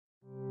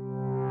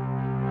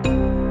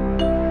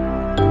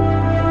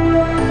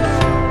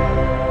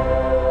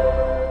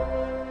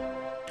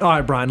All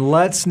right, Brian,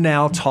 let's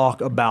now talk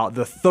about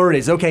the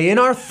 30s. Okay, in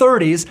our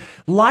 30s,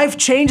 life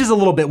changes a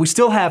little bit. We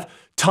still have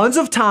tons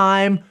of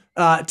time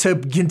to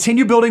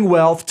continue building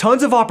wealth,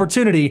 tons of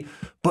opportunity,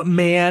 but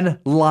man,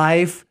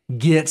 life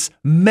gets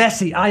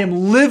messy. I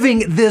am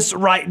living this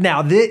right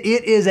now. It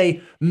is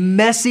a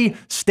messy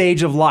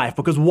stage of life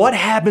because what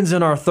happens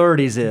in our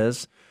 30s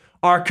is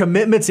our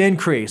commitments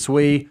increase.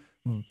 We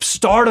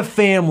start a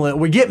family,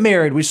 we get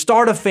married, we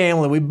start a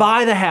family, we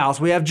buy the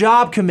house, we have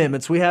job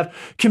commitments, we have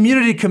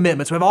community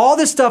commitments, we have all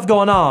this stuff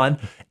going on,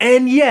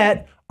 and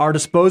yet our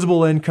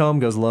disposable income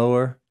goes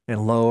lower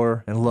and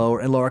lower and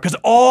lower and lower because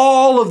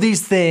all of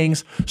these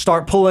things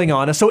start pulling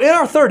on us. So in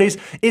our 30s,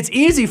 it's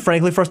easy,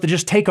 frankly, for us to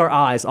just take our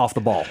eyes off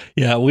the ball.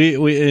 Yeah,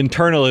 we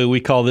internally, we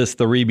call this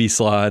the Reeby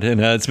slide,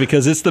 and it's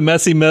because it's the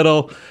messy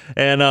middle,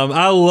 and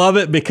I love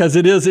it because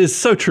it's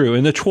so true.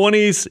 In the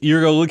 20s,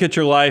 you're going to look at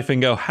your life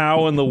and go,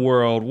 how in the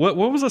world, what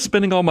was I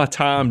spending all my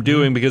time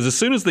doing? Because as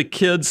soon as the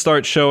kids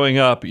start showing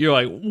up, you're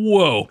like,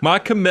 whoa, my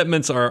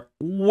commitments are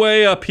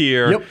way up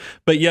here,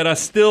 but yet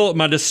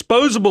my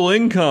disposable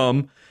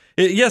income,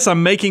 yes,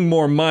 I'm making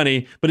more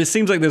money, but it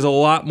seems like there's a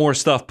lot more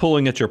stuff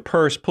pulling at your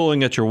purse,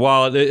 pulling at your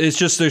wallet. It's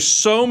just, there's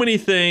so many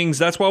things.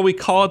 That's why we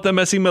call it the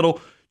messy middle.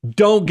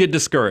 Don't get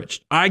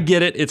discouraged. I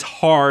get it. It's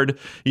hard,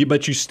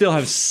 but you still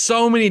have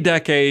so many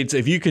decades.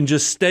 If you can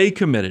just stay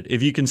committed,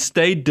 if you can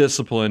stay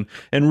disciplined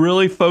and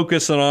really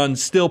focus on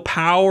still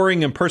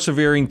powering and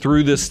persevering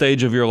through this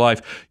stage of your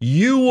life,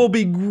 you will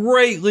be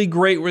greatly,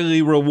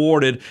 greatly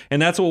rewarded. And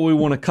that's what we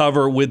want to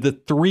cover with the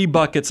 3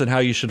 buckets and how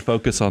you should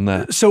focus on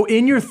that. So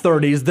in your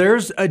 30s,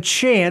 there's a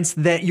chance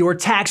that your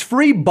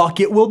tax-free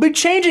bucket will be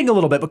changing a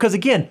little bit because,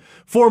 again,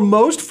 for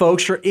most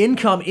folks, your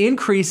income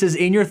increases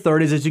in your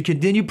 30s as you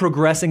continue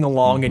progressing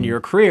along in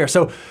your career.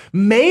 So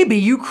maybe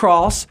you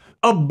cross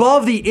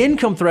above the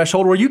income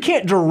threshold where you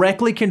can't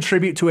directly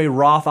contribute to a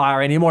Roth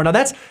IRA anymore. Now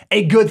that's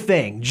a good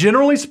thing.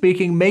 Generally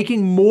speaking,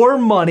 making more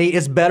money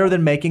is better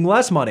than making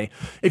less money.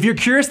 If you're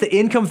curious, the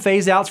income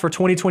phase outs for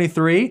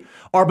 2023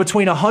 are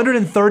between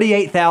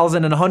 $138,000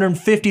 and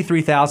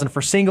 $153,000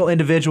 for single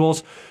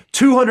individuals,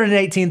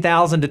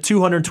 $218,000 to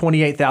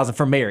 $228,000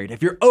 for married.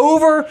 If you're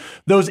over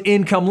those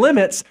income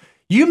limits,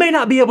 you may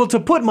not be able to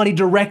put money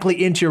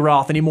directly into your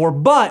Roth anymore,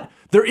 but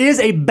there is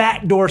a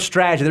backdoor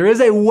strategy. There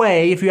is a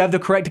way, if you have the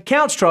correct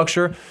account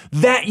structure,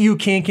 that you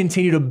can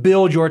continue to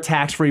build your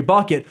tax-free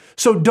bucket.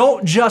 So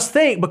don't just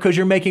think because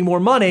you're making more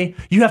money,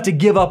 you have to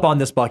give up on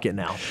this bucket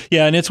now.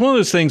 Yeah, and it's one of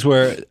those things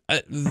where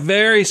a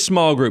very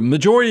small group,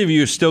 majority of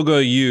you are still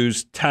going to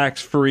use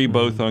tax-free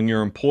both on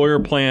your employer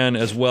plan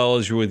as well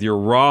as with your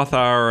Roth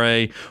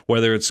IRA,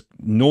 whether it's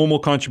normal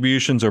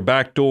contributions or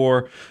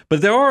backdoor.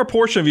 But there are a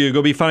portion of you who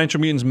go be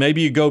financial mutants.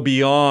 Maybe you go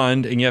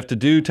beyond and you have to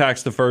do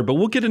tax deferred, but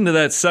we'll get into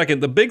that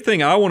second. The big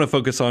thing I want to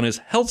focus on is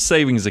health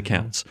savings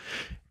accounts.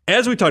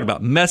 As we talked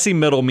about, messy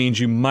middle means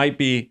you might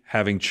be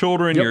having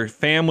children, your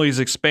family's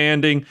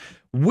expanding.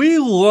 We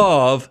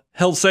love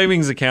health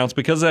savings accounts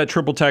because of that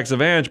triple tax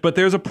advantage, but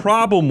there's a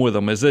problem with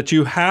them is that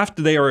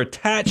they are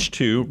attached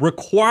to,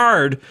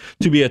 required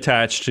to be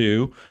attached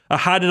to a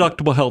high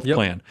deductible health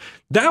plan.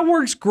 That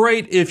works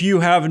great if you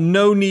have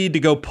no need to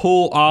go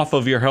pull off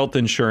of your health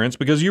insurance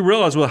because you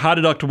realize with a high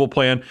deductible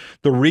plan,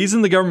 the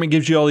reason the government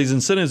gives you all these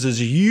incentives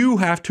is you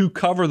have to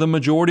cover the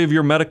majority of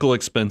your medical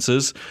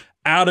expenses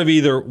out of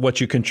either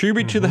what you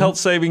contribute to the health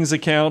savings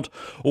account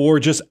or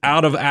just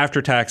out of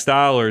after-tax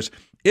dollars.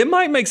 It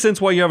might make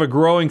sense while you have a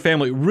growing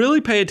family.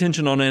 Really pay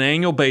attention on an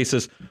annual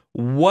basis.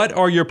 What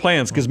are your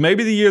plans? Because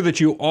maybe the year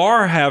that you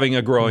are having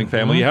a growing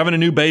family, you're having a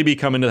new baby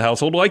come into the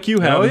household like you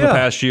have in the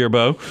past year,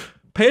 Bo.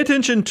 Pay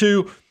attention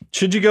to,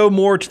 should you go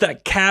more to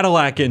that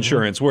Cadillac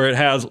insurance where it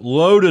has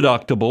low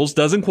deductibles,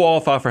 doesn't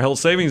qualify for health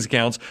savings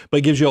accounts,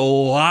 but gives you a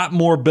lot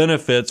more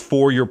benefits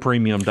for your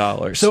premium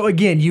dollars. So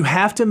again, you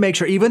have to make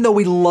sure, even though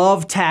we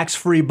love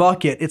tax-free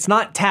bucket, it's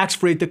not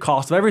tax-free at the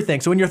cost of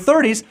everything. So in your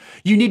 30s,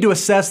 you need to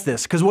assess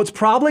this because what's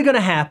probably going to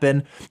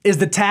happen is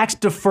the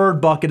tax-deferred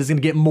bucket is going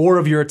to get more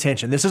of your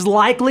attention. This is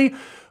likely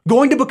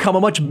going to become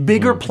a much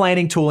bigger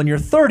planning tool in your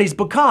 30s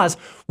because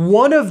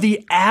one of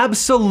the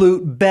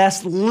absolute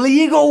best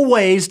legal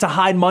ways to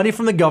hide money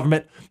from the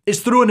government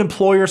is through an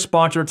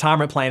employer-sponsored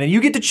retirement plan. And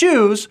you get to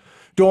choose,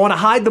 do I want to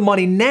hide the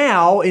money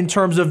now in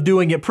terms of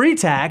doing it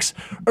pre-tax,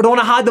 or do I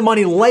want to hide the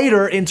money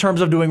later in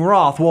terms of doing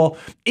Roth? Well,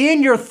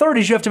 in your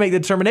 30s, you have to make the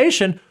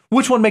determination,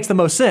 which one makes the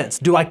most sense?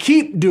 Do I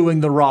keep doing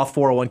the Roth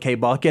 401k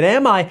bucket?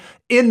 Am I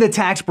in the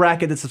tax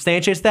bracket that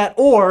substantiates that?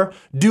 Or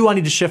do I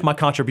need to shift my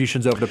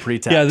contributions over to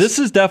pre-tax? Yeah, this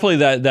is definitely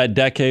that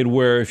decade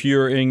where if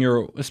you're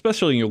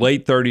especially in your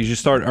late 30s, you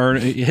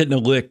start hitting a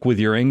lick with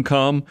your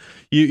income.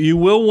 You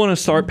will want to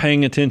start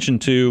paying attention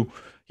to,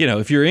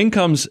 if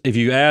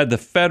you add the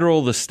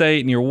federal, the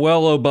state, and you're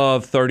well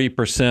above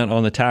 30%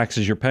 on the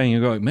taxes you're paying, you're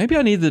going, maybe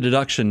I need the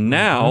deduction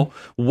now.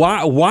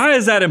 Why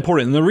is that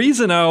important? And the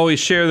reason I always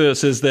share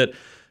this is that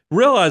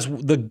realize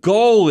the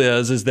goal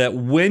is that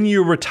when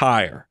you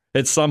retire,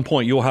 at some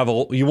point you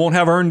won't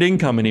have earned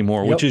income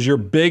anymore, which is your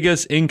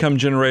biggest income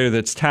generator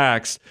that's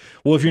taxed.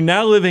 Well, if you're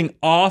now living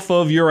off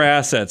of your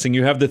assets and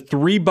you have the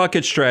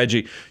 3-bucket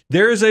strategy,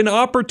 there's an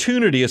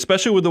opportunity,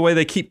 especially with the way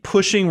they keep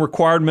pushing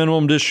required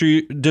minimum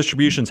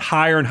distributions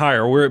higher and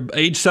higher. We're at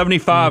age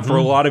 75 for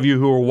a lot of you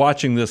who are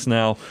watching this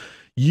now.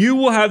 You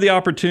will have the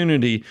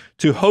opportunity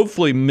to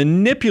hopefully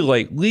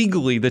manipulate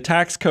legally the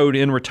tax code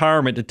in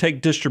retirement to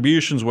take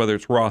distributions, whether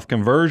it's Roth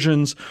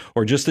conversions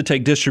or just to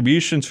take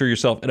distributions for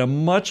yourself at a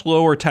much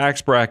lower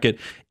tax bracket,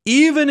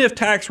 even if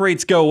tax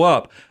rates go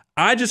up.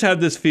 I just have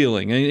this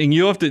feeling, and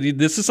you have to,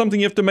 this is something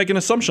you have to make an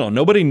assumption on.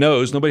 Nobody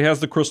knows. Nobody has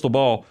the crystal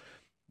ball.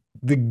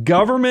 The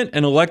government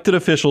and elected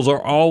officials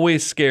are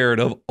always scared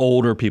of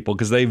older people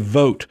because they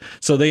vote.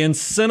 So they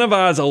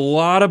incentivize a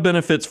lot of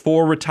benefits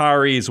for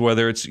retirees,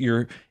 whether it's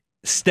your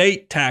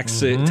state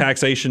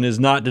taxation is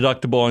not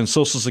deductible on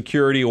Social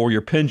Security or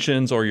your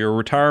pensions or your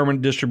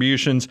retirement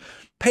distributions.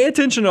 Pay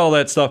attention to all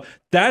that stuff.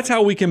 That's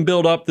how we can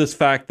build up this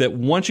fact that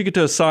once you get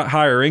to a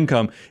higher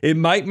income, it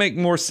might make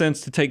more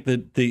sense to take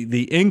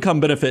the income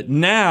benefit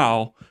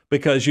now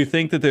because you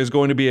think that there's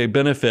going to be a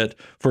benefit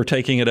for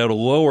taking it at a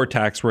lower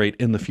tax rate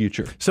in the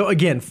future. So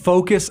again,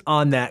 focus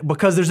on that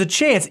because there's a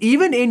chance,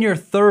 even in your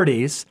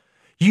 30s,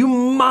 you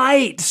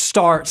might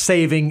start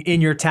saving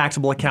in your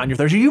taxable account in your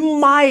 30s. You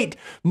might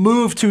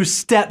move to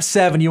step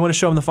 7. You want to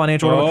show them the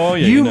financial order? Oh,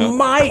 yeah, you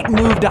might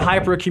move to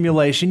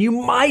hyperaccumulation. You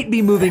might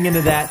be moving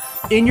into that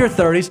in your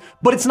 30s,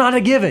 but it's not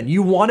a given.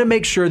 You want to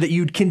make sure that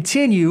you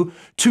continue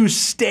to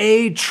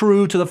stay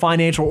true to the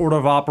financial order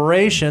of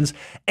operations.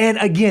 And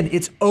again,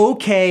 it's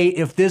okay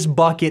if this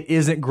bucket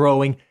isn't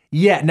growing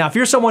yet. Now, if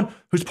you're someone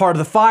who's part of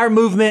the FIRE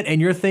movement and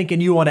you're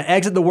thinking you want to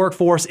exit the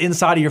workforce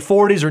inside of your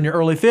 40s or in your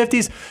early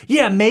 50s,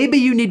 yeah, maybe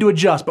you need to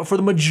adjust. But for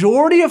the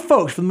majority of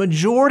folks,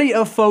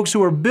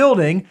 who are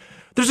building,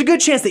 there's a good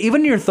chance that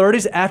even in your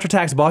 30s,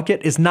 after-tax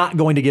bucket is not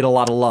going to get a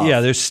lot of love.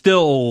 Yeah, there's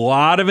still a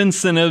lot of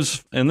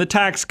incentives in the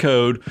tax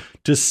code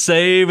to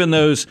save in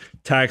those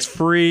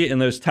tax-free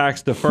and those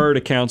tax-deferred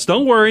accounts.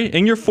 Don't worry,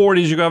 in your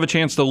 40s, you're going to have a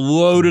chance to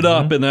load it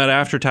up in that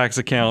after-tax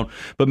account,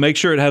 but make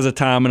sure it has a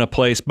time and a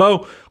place.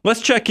 Bo,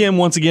 let's check in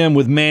once again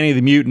with Manny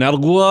the Mutant. I'd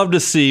love to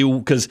see,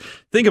 because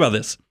think about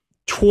this.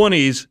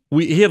 20s,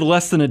 he had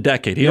less than a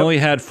decade. He only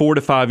had 4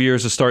 to 5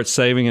 years to start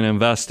saving and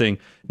investing.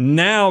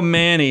 Now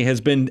Manny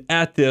has been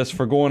at this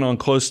for going on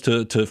close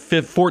to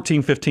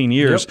 14, 15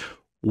 years.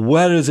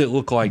 What does it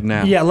look like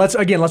now? Yeah, let's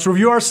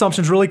review our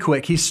assumptions really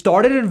quick. He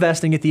started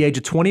investing at the age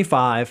of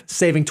 25,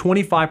 saving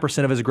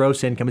 25% of his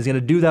gross income. He's going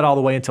to do that all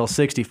the way until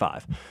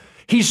 65.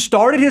 He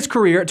started his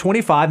career at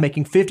 25,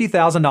 making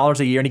 $50,000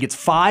 a year, and he gets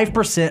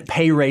 5%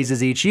 pay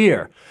raises each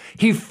year.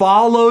 He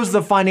follows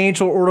the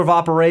financial order of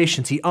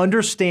operations. He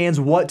understands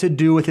what to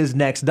do with his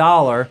next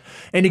dollar,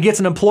 and he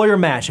gets an employer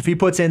match. If he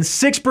puts in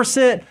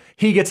 6%,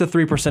 he gets a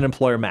 3%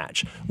 employer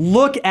match.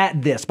 Look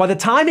at this. By the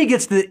time he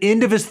gets to the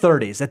end of his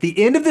 30s, at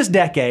the end of this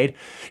decade,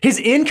 his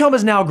income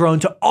has now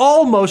grown to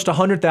almost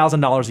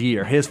 $100,000 a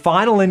year. His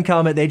final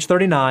income at age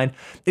 39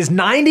 is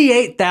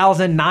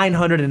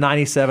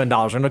 $98,997. I'm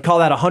going to call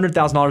that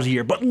 $100,000 a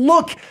year. But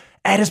look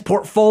at his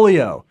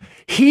portfolio.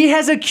 He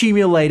has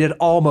accumulated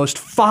almost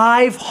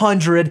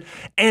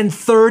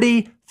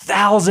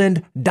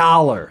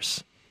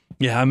 $530,000.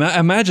 Yeah,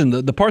 imagine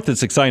the part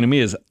that's exciting to me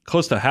is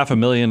close to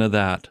 $500,000 of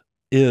that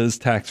is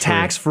tax-free.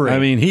 Tax-free. I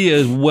mean, he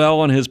is well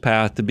on his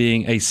path to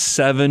being a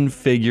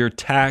 7-figure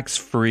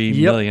tax-free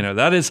millionaire.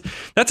 That's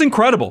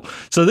incredible.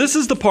 So this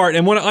is the part,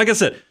 and like I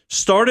said,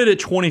 started at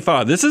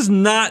 25. This is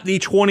not the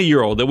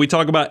 20-year-old that we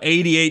talk about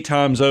 88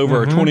 times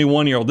over, or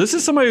 21-year-old. This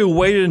is somebody who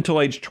waited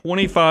until age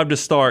 25 to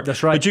start.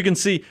 That's right. But you can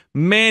see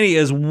Manny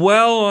is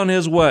well on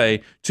his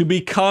way to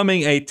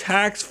becoming a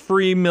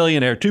tax-free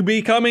millionaire, to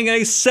becoming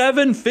a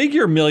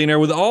 7-figure millionaire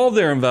with all of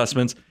their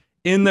investments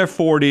in their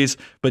 40s,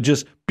 but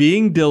just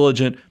being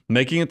diligent,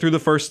 making it through the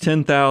first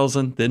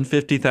 10,000, then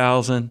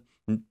 50,000,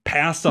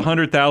 past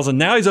 100,000.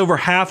 Now he's over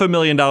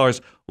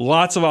 $500,000.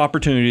 Lots of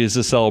opportunities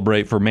to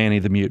celebrate for Manny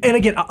the Mutant. And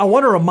again, I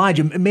want to remind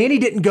you, Manny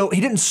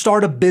didn't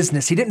start a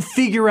business. He didn't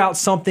figure out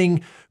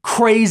something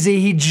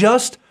crazy. He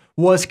just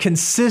was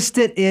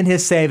consistent in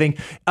his saving.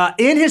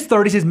 In his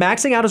 30s, he's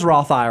maxing out his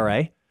Roth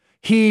IRA.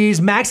 He's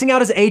maxing out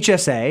his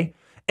HSA.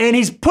 And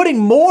he's putting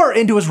more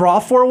into his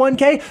Roth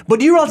 401k, but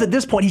do you realize at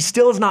this point, he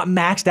still has not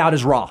maxed out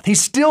his Roth.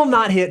 He's still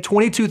not hit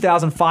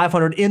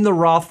 $22,500 in the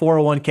Roth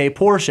 401k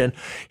portion.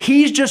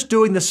 He's just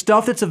doing the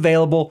stuff that's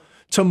available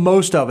to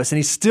most of us. And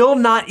he's still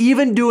not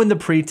even doing the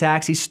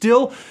pre-tax. He's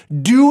still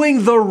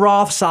doing the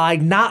Roth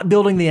side, not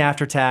building the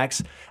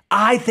after-tax.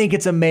 I think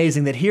it's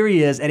amazing that here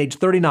he is at age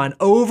 39,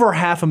 over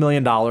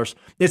 $500,000.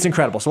 It's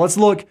incredible. So let's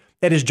look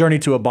at his journey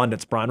to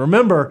abundance, Brian.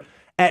 Remember,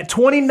 at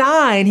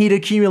 29, he'd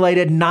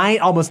accumulated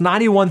almost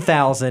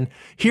 $91,000.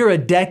 Here, a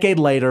decade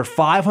later,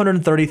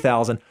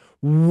 $530,000.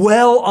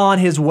 well on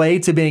his way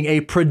to being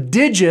a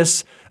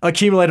prodigious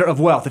accumulator of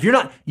wealth. If you're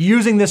not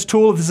using this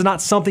tool, if this is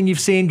not something you've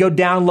seen, go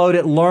download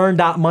it,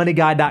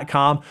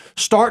 learn.moneyguy.com.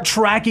 Start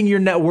tracking your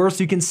net worth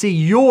so you can see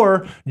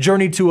your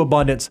journey to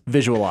abundance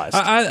visualized.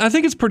 I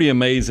think it's pretty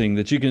amazing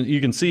that you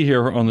can see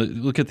here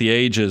look at the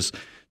ages.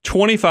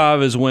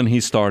 25 is when he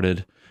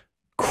started,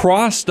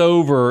 crossed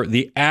over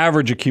the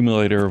average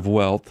accumulator of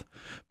wealth.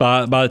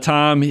 By the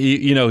time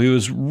he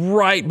was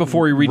right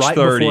before he reached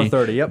 30. Before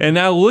 30, yep. And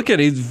now look at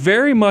it, he's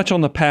very much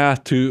on the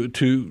path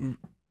to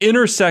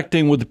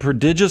intersecting with the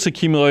prodigious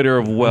accumulator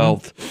of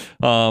wealth,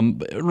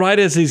 right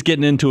as he's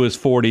getting into his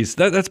 40s.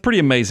 That's pretty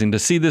amazing to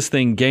see this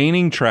thing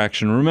gaining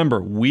traction. Remember,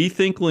 we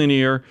think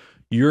linear.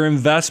 Your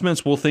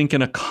investments will think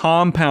in a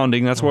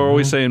compounding. That's why we're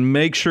always saying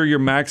make sure you're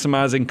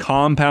maximizing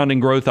compounding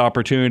growth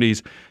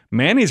opportunities.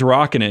 Man, he's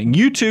rocking it. And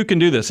you too can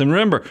do this. And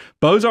remember,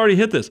 Bo's already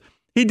hit this.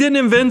 He didn't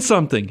invent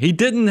something. He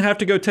didn't have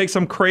to go take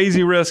some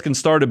crazy risk and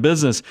start a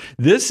business.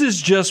 This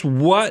is just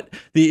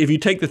if you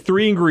take the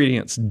three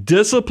ingredients,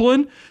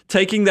 discipline,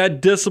 taking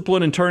that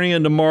discipline and turning it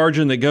into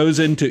margin that goes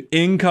into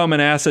income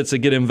and assets that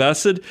get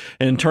invested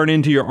and turn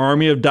into your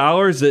army of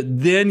dollars, that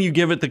then you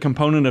give it the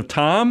component of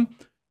time,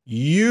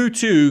 you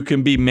too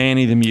can be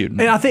Manny the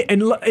Mutant. And I think,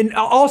 and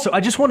also,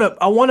 I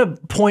want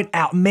to point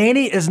out,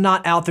 Manny is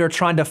not out there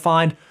trying to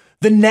find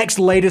the next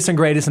latest and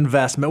greatest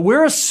investment.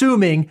 We're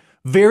assuming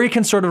very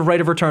conservative rate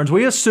of returns.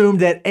 We assumed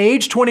that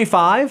age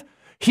 25,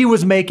 he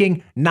was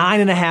making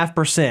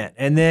 9.5%.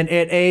 And then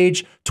at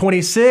age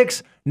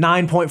 26,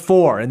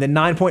 9.4, and then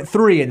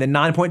 9.3, and then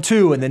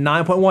 9.2, and then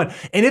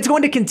 9.1. And it's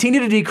going to continue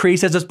to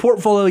decrease as this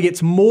portfolio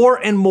gets more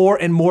and more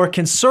and more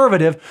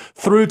conservative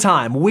through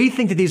time. We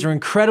think that these are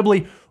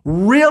incredibly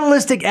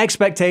realistic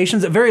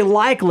expectations that very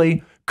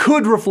likely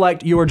could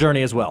reflect your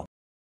journey as well.